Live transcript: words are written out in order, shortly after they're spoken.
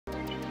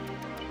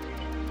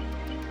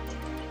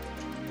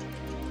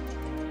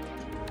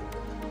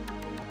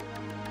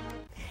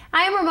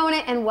I am Ramona,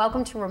 and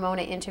welcome to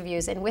Ramona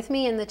Interviews. And with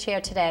me in the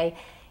chair today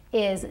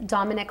is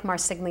Dominick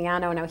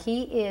Marcigliano. Now,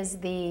 he is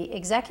the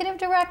Executive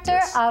Director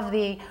of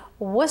the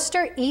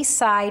Worcester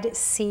Eastside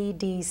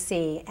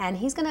CDC, and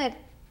he's going to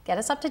get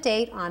us up to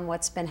date on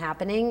what's been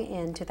happening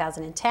in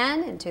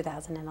 2010 and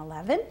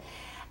 2011,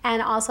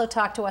 and also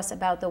talk to us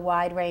about the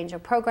wide range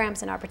of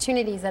programs and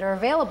opportunities that are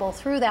available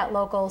through that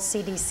local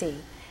CDC.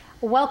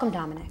 Welcome,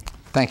 Dominick.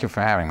 Thank you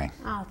for having me.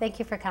 Oh, thank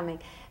you for coming.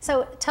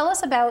 So tell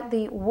us about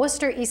the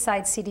Worcester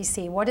Eastside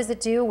CDC. What does it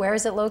do? Where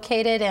is it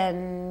located?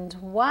 And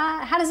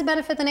how does it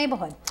benefit the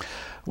neighborhood?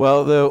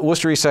 Well, the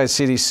Worcester Eastside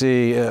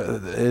CDC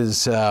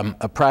is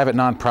a private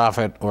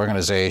nonprofit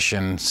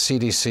organization.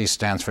 CDC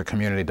stands for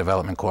Community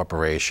Development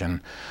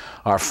Corporation.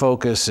 Our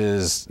focus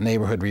is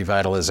neighborhood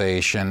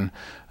revitalization.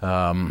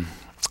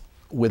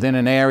 Within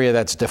an area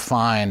that's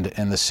defined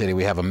in the city,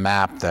 we have a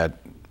map that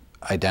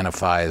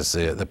identifies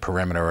the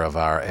perimeter of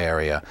our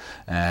area,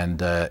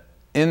 and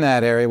in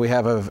that area we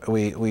have a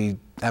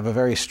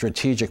very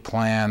strategic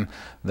plan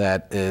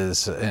that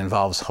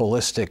involves a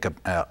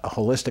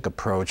holistic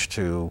approach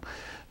to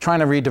trying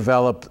to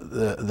redevelop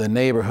the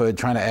neighborhood,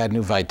 trying to add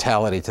new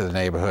vitality to the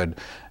neighborhood,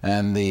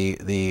 and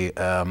the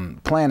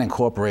plan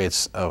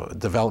incorporates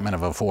development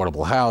of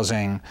affordable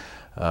housing,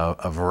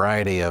 a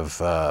variety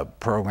of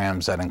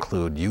programs that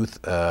include youth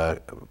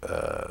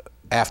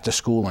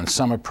after-school and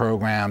summer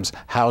programs,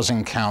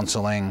 housing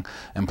counseling,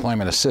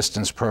 employment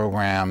assistance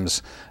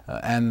programs,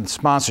 and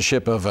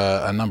sponsorship of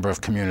a number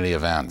of community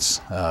events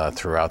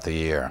throughout the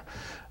year.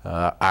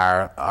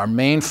 Our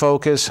main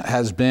focus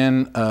has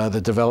been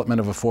the development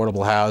of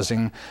affordable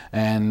housing,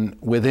 and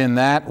within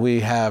that we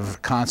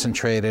have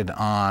concentrated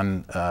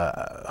on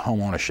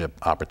home ownership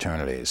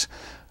opportunities.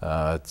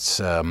 It's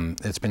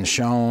been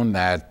shown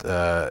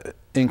that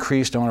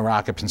increased owner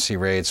occupancy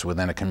rates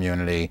within a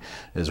community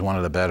is one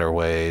of the better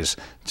ways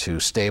to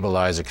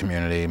stabilize a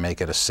community,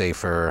 make it a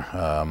safer,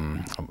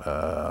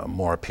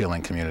 more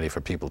appealing community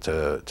for people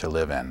to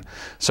live in.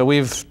 So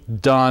we've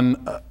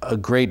done a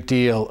great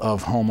deal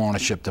of home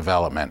ownership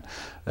development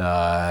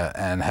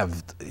and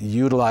have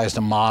utilized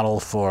a model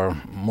for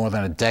more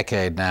than a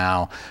decade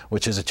now,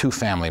 which is a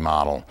two-family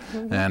model.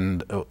 Mm-hmm.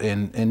 And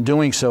in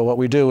doing so, what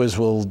we do is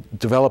we'll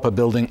develop a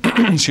building,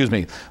 excuse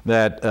me,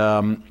 that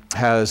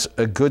has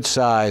a good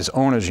size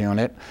owner's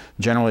unit,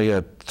 generally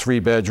a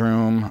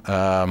 3-bedroom,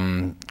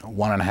 1.5,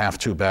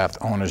 2-bath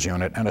owner's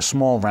unit, and a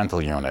small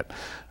rental unit.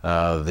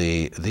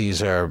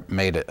 These are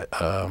made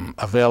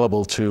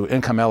available to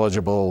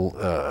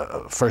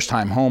income-eligible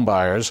first-time home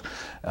buyers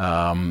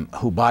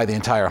who buy the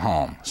entire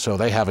home. So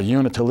they have a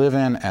unit to live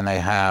in, and they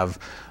have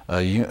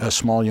a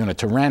small unit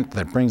to rent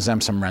that brings them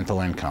some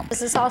rental income.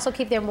 Does this also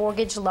keep their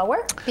mortgage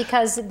lower?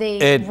 Because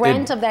the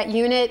rent of that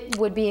unit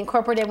would be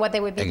incorporated in what they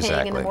would be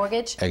paying in the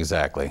mortgage?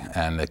 Exactly.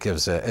 And it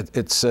gives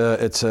it's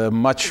a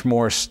much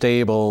more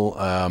stable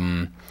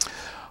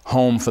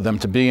home for them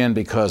to be in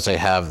because they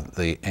have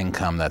the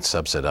income that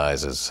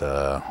subsidizes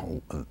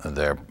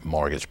their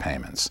mortgage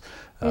payments.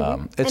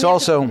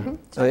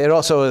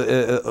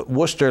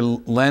 Worcester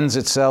lends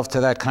itself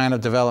to that kind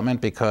of development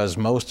because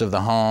most of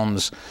the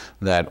homes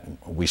that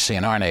we see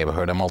in our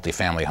neighborhood are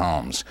multifamily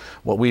homes.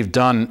 What we've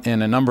done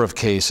in a number of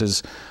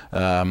cases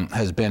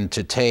has been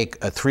to take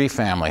a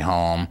 3-family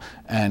home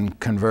and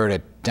convert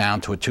it down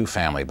to a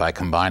 2-family by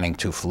combining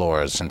 2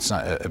 floors. And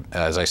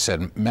as I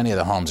said, many of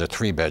the homes are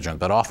 3 bedrooms,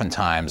 but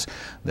oftentimes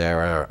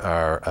there's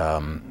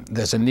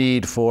a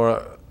need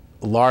for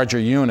larger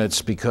units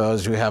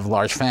because we have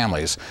large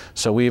families.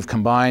 So we've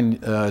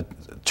combined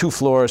 2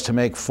 floors to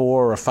make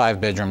 4 or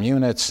 5-bedroom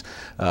units,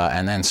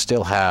 and then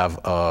still have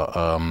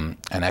an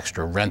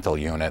extra rental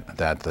unit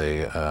that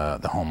the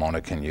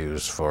homeowner can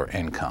use for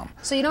income.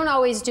 So you don't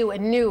always do a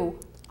new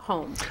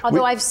home,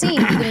 although I've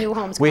seen the new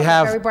homes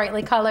very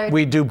brightly colored.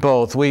 We do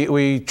both.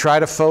 We try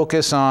to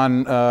focus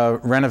on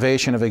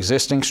renovation of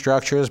existing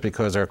structures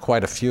because there are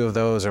quite a few of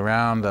those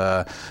around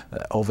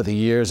over the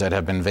years that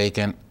have been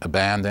vacant,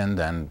 abandoned,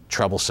 and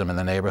troublesome in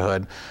the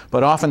neighborhood.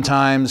 But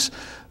oftentimes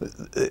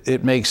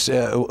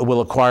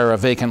we'll acquire a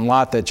vacant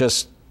lot that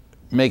just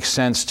makes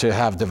sense to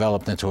have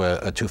developed into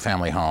a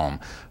 2-family home.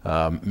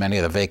 Many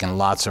of the vacant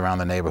lots around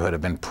the neighborhood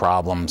have been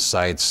problem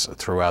sites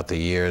throughout the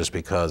years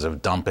because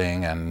of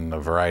dumping and a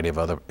variety of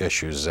other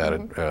issues that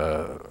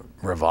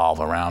revolve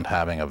around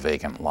having a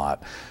vacant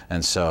lot.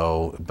 And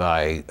so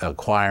by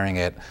acquiring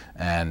it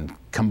and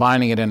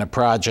combining it in a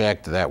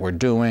project that we're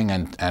doing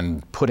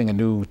and putting a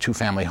new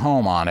 2-family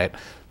home on it,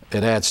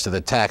 it adds to the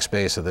tax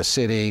base of the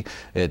city,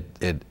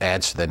 it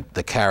adds to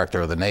the character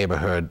of the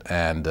neighborhood,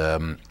 and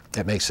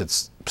it makes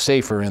it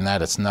safer in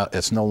that it's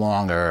no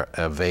longer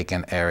a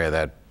vacant area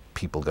that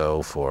people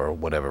go for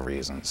whatever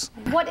reasons.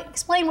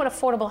 Explain what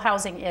affordable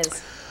housing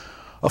is.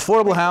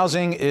 Affordable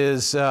housing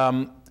is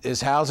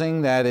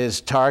housing that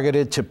is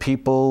targeted to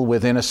people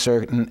within a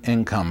certain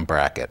income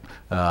bracket,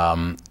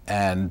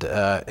 and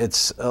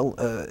it's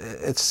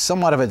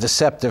somewhat of a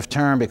deceptive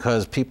term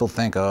because people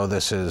think, oh,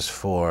 this is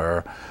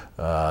for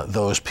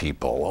those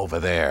people over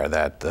there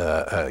that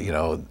you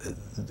know,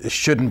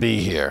 shouldn't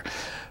be here.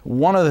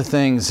 One of the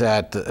things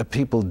that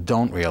people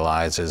don't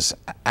realize is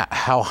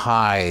how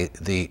high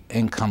the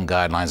income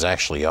guidelines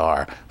actually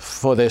are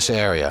for this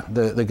area.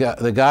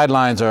 The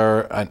guidelines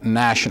are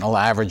national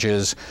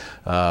averages,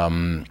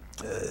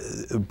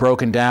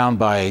 broken down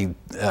by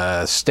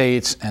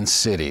states and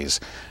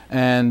cities.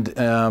 And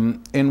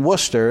in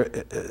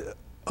Worcester,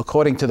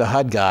 according to the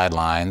HUD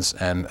guidelines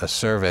and a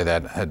survey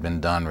that had been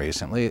done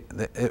recently,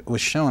 it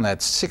was shown that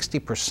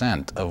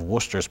 60% of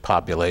Worcester's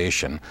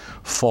population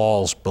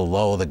falls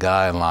below the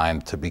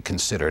guideline to be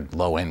considered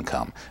low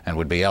income and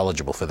would be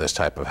eligible for this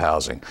type of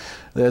housing.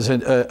 There's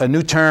a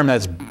new term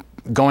that's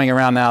going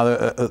around now,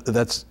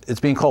 it's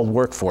being called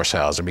workforce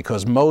housing,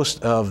 because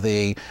most of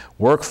the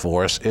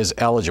workforce is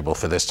eligible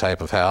for this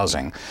type of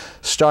housing.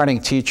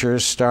 Starting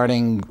teachers,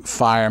 starting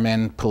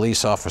firemen,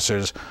 police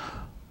officers,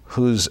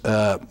 who's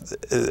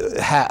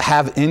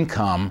have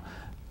income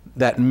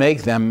that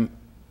make them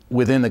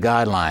within the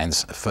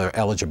guidelines for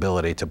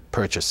eligibility to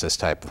purchase this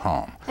type of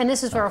home. And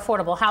this is for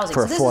affordable housing.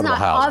 For so this affordable is not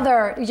housing.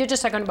 Other, you're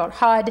just talking about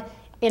HUD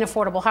in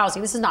affordable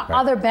housing. This is not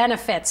other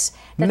benefits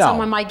that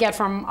someone might get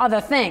from other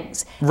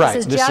things. Right.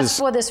 This is just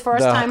for this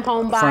first-time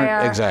home buyer.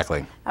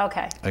 Exactly.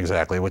 Okay.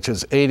 Exactly, which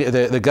is 80,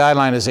 the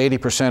guideline is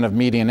 80% of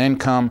median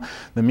income.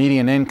 The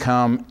median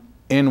income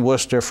in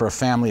Worcester for a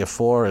family of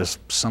 4 is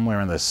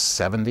somewhere in the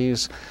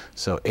 70s,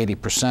 so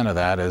 80% of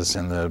that is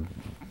in the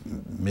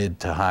mid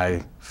to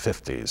high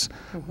 50s.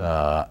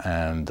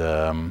 And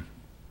a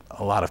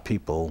lot of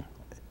people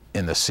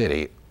in the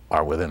city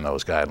are within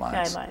those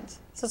guidelines.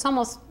 So it's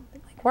almost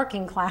like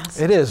working class.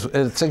 It is.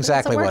 It's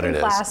exactly what it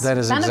is. That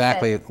is benefit,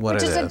 exactly what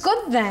it is. Which is a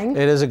good thing.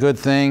 It is a good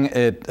thing.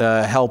 It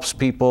helps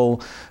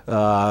people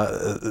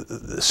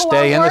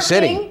stay in the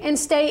city. And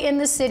stay in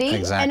the city.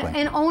 Exactly.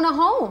 And own a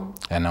home.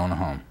 And own a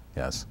home.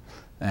 Yes.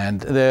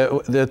 And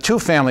the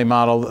two-family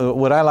model,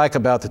 what I like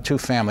about the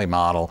two-family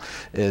model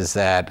is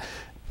that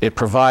it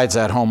provides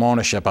that home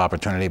ownership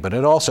opportunity, but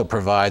it also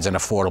provides an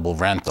affordable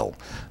rental.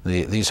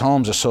 These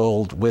homes are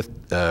sold with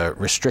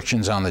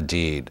restrictions on the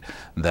deed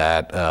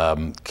that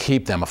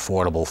keep them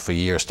affordable for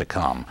years to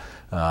come.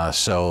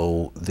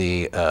 So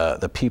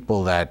the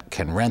people that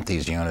can rent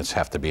these units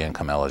have to be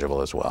income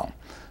eligible as well.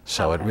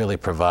 So it really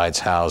provides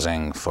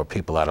housing for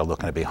people that are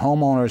looking to be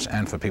homeowners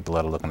and for people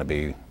that are looking to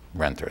be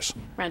renters.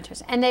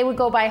 And they would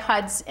go by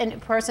HUD's, and a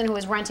person who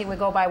is renting would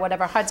go by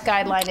whatever HUD's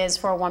guideline is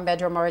for a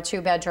 1-bedroom or a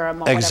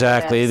 2-bedroom.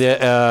 Exactly.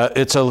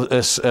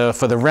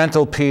 For the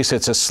rental piece,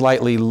 it's a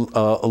slightly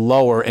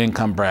lower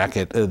income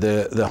bracket.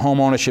 The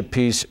home ownership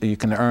piece, you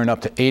can earn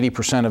up to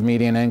 80% of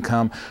median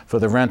income. For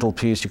the rental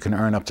piece, you can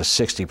earn up to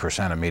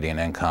 60% of median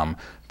income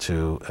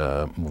to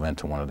move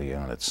into one of the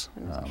units.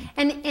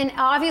 And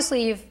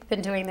obviously you've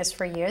been doing this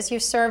for years.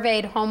 You've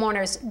surveyed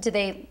homeowners. Do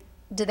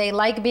they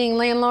like being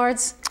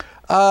landlords?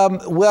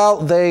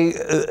 Well,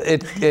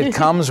 it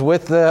comes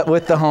with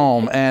the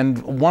home,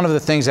 and one of the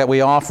things that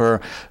we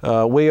offer,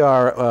 we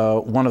are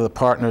one of the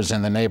partners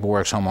in the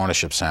NeighborWorks Home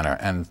Ownership Center,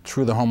 and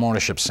through the Home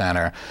Ownership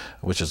Center,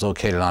 which is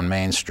located on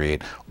Main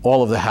Street,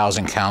 all of the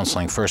housing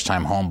counseling,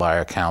 first-time home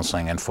buyer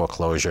counseling, and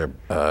foreclosure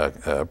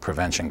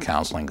prevention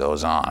counseling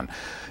goes on.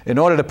 In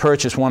order to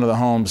purchase one of the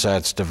homes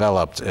that's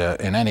developed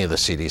in any of the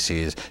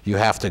CDCs, you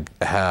have to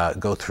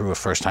go through a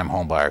first-time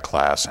homebuyer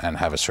class and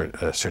have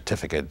a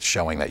certificate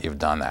showing that you've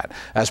done that.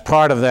 As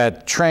part of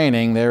that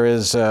training, there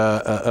is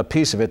a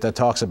piece of it that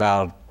talks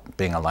about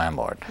being a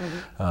landlord.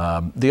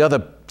 The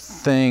other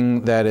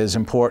thing that is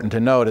important to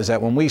note is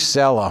that when we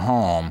sell a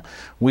home,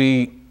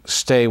 we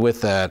stay with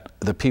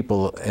the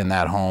people in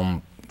that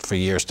home for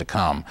years to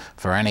come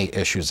for any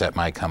issues that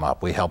might come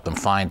up. We help them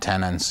find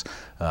tenants.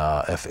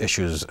 If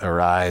issues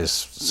arise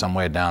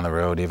somewhere down the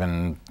road,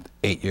 even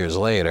 8 years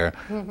later,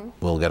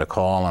 we'll get a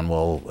call and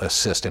we'll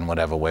assist in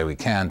whatever way we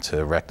can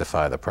to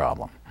rectify the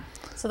problem.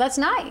 So that's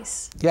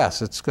nice.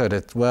 Yes, it's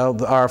good.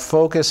 Well, our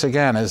focus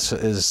again is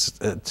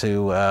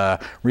to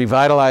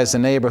revitalize the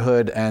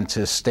neighborhood and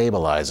to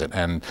stabilize it.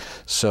 And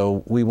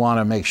so we want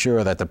to make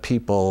sure that the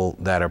people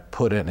that are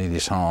put into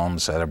these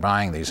homes, that are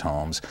buying these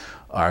homes,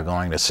 are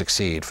going to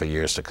succeed for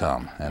years to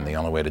come. And the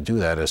only way to do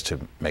that is to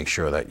make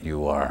sure that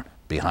you are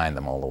behind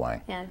them all the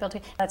way. Yeah,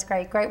 that's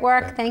great. Great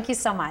work. Okay. Thank you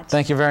so much.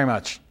 Thank you very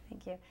much.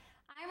 Thank you.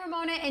 I'm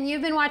Ramona, and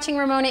you've been watching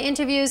Ramona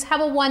Interviews.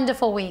 Have a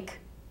wonderful week.